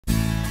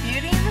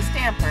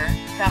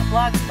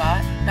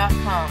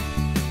BeautyandtheStamper.blogspot.com.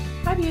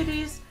 Hi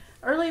beauties!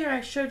 Earlier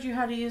I showed you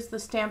how to use the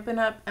Stampin'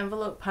 Up!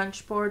 Envelope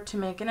punch board to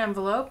make an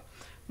envelope,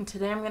 and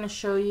today I'm going to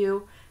show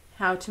you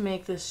how to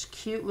make this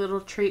cute little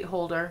treat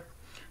holder.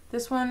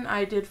 This one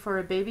I did for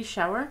a baby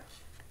shower,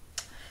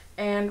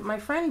 and my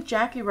friend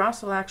Jackie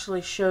Russell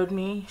actually showed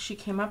me. She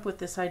came up with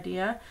this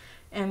idea,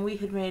 and we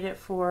had made it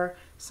for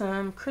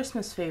some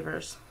Christmas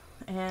favors.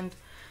 And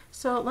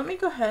so let me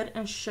go ahead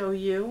and show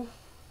you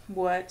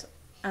what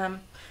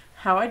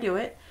how I do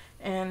it,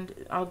 and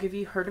I'll give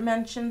you her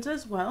dimensions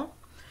as well.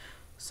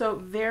 So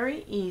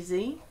very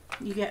easy.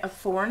 You get a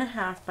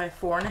 4.5 by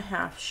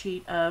 4.5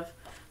 sheet of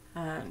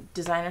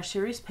designer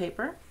series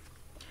paper.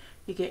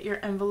 You get your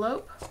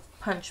envelope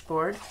punch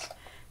board,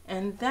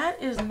 and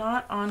that is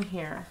not on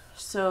here.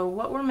 So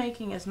what we're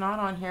making is not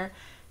on here.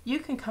 You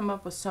can come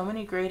up with so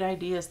many great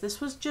ideas.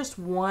 This was just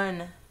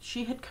one.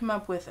 She had come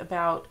up with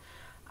about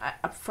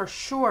for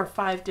sure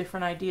 5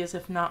 different ideas,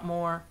 if not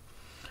more.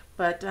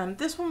 But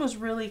this one was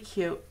really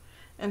cute.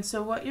 And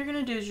so what you're going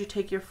to do is you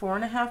take your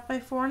 4.5 by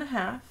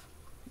 4.5,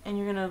 and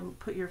you're going to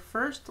put your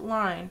first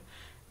line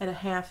at a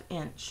 1/2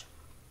 inch.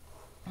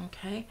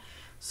 Okay,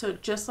 so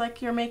just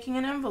like you're making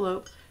an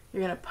envelope,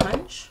 you're going to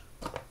punch,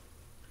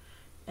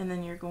 and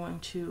then you're going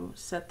to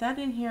set that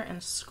in here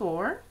and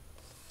score.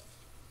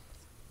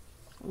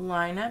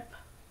 Line up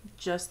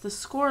just the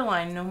score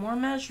line, no more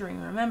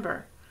measuring,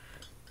 remember.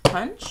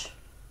 Punch,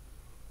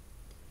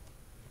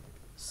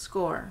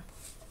 score.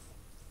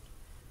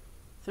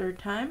 Third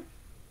time,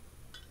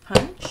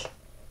 punch,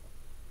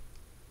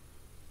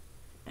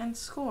 and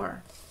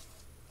score.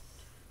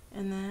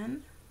 And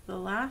then the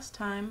last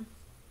time,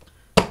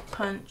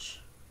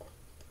 punch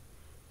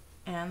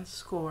and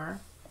score.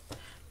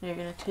 Now you're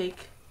going to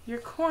take your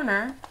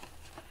corner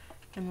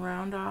and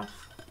round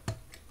off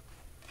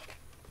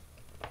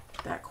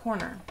that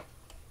corner,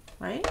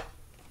 right?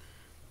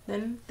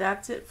 Then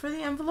that's it for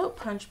the envelope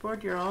punch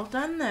board. You're all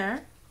done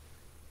there.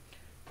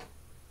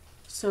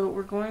 So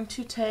we're going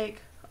to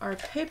take our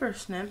paper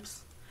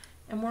snips,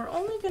 and we're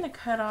only going to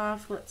cut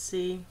off, let's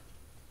see,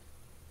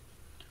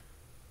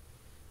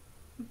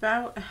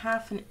 about a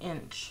 1/2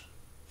 inch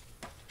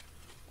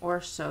or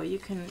so. You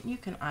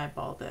can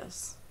eyeball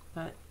this,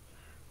 but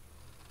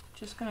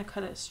just going to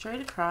cut it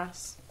straight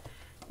across,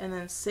 and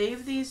then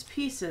save these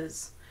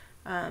pieces.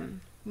 You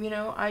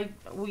know,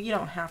 you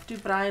don't have to,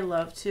 but I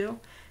love to.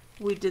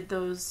 We did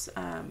those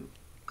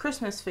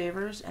Christmas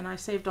favors, and I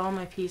saved all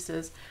my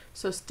pieces.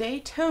 So stay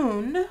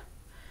tuned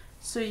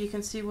so you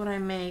can see what I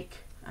make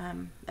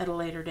at a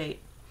later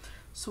date.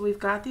 So we've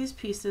got these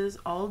pieces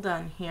all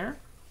done here,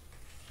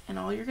 and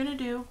all you're going to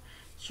do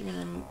is you're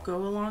going to go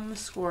along the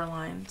score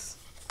lines.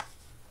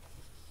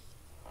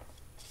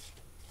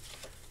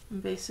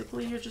 And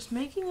basically you're just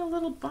making a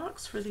little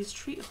box for these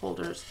treat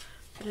holders,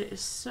 but it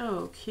is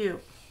so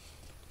cute.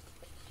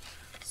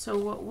 So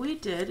what we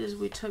did is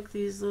we took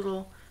these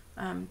little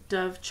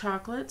Dove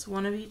chocolates,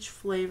 one of each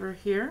flavor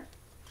here,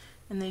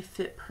 and they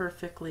fit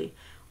perfectly.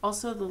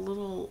 Also the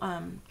little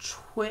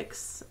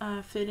Twix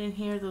fit in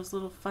here. Those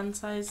little fun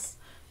size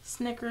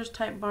Snickers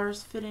type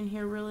bars fit in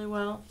here really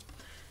well.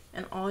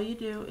 And all you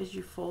do is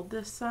you fold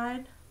this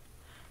side,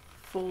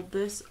 fold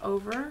this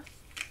over,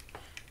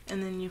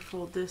 and then you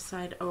fold this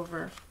side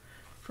over.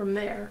 From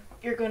there,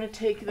 you're going to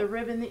take the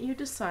ribbon that you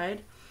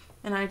decide,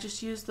 and I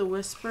just used the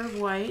Whisper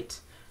White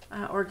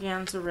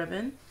organza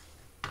ribbon.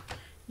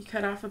 You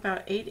cut off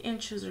about 8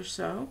 inches or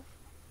so.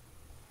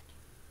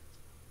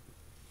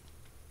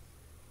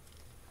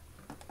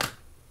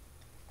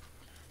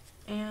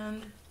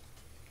 And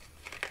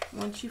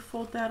once you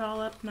fold that all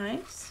up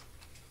nice,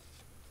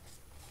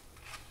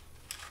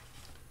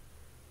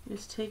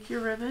 just take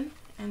your ribbon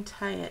and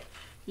tie it.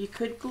 You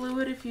could glue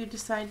it if you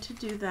decide to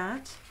do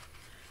that,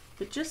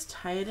 but just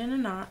tie it in a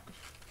knot.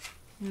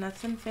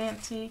 Nothing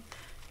fancy,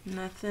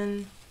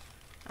 nothing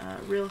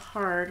real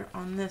hard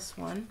on this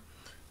one,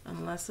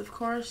 unless of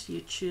course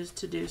you choose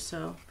to do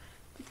so.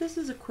 But this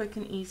is a quick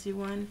and easy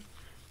one,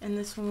 and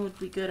this one would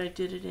be good. I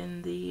did it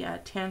in the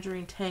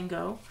Tangerine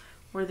Tango,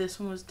 where this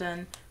one was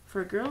done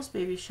for a girl's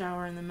baby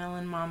shower in the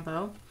Melon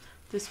Mambo.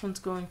 This one's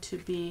going to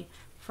be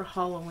for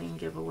Halloween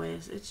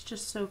giveaways. It's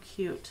just so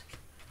cute.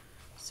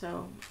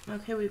 So,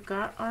 okay, we've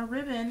got our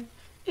ribbon.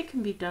 It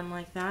can be done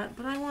like that,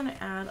 but I want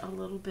to add a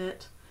little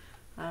bit.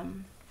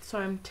 So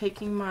I'm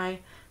taking my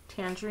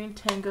Tangerine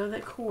Tango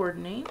that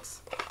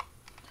coordinates,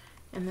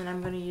 and then I'm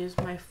going to use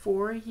my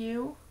For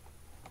You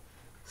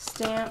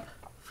stamp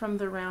from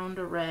the round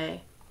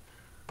array.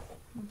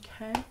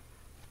 Okay,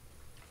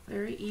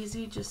 very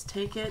easy. Just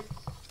take it.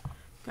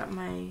 Got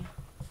my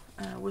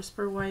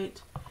Whisper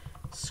White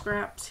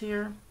scraps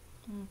here.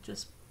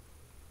 Just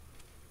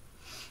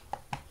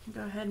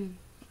go ahead and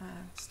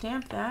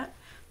stamp that.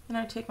 Then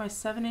I take my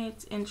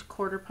 7/8 inch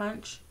quarter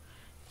punch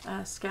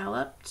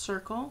scallop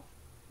circle,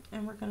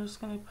 and we're just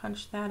going to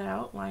punch that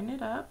out, line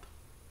it up,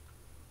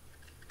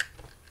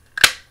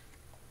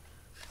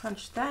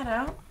 punch that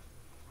out,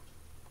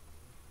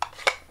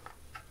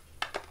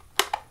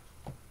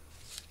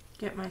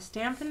 get my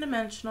Stampin'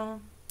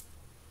 dimensional,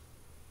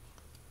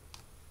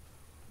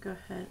 go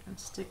ahead and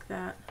stick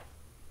that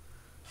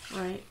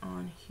right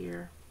on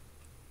here.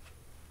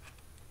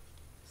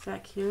 Is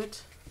that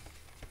cute?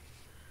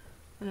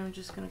 And I'm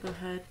just going to go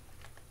ahead.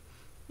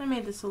 I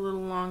made this a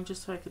little long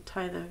just so I could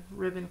tie the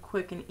ribbon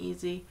quick and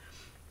easy.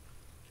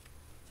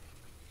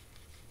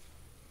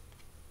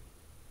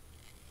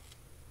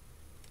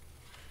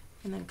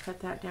 And then cut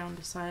that down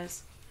to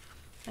size.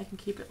 I can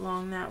keep it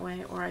long that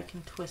way, or I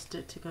can twist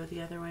it to go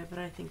the other way, but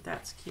I think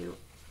that's cute.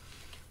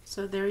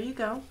 So there you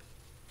go.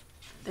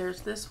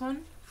 There's this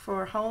one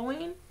for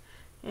Halloween,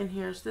 and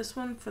here's this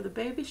one for the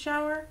baby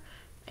shower,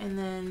 and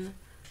then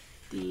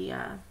the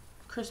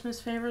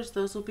Christmas favors,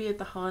 those will be at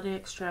the holiday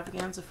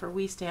extravaganza for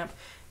WeStamp.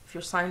 If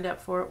you're signed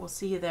up for it, we'll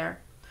see you there.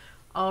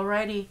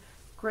 Alrighty,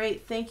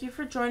 great. Thank you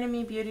for joining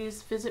me,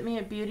 beauties. Visit me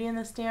at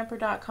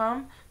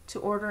BeautyandtheStamper.com to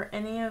order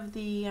any of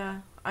the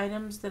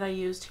items that I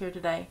used here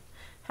today.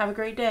 Have a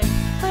great day.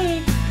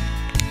 Bye.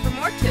 For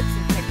more tips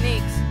and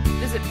techniques,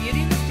 visit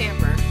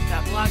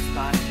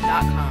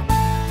BeautyandtheStamper.blogspot.com.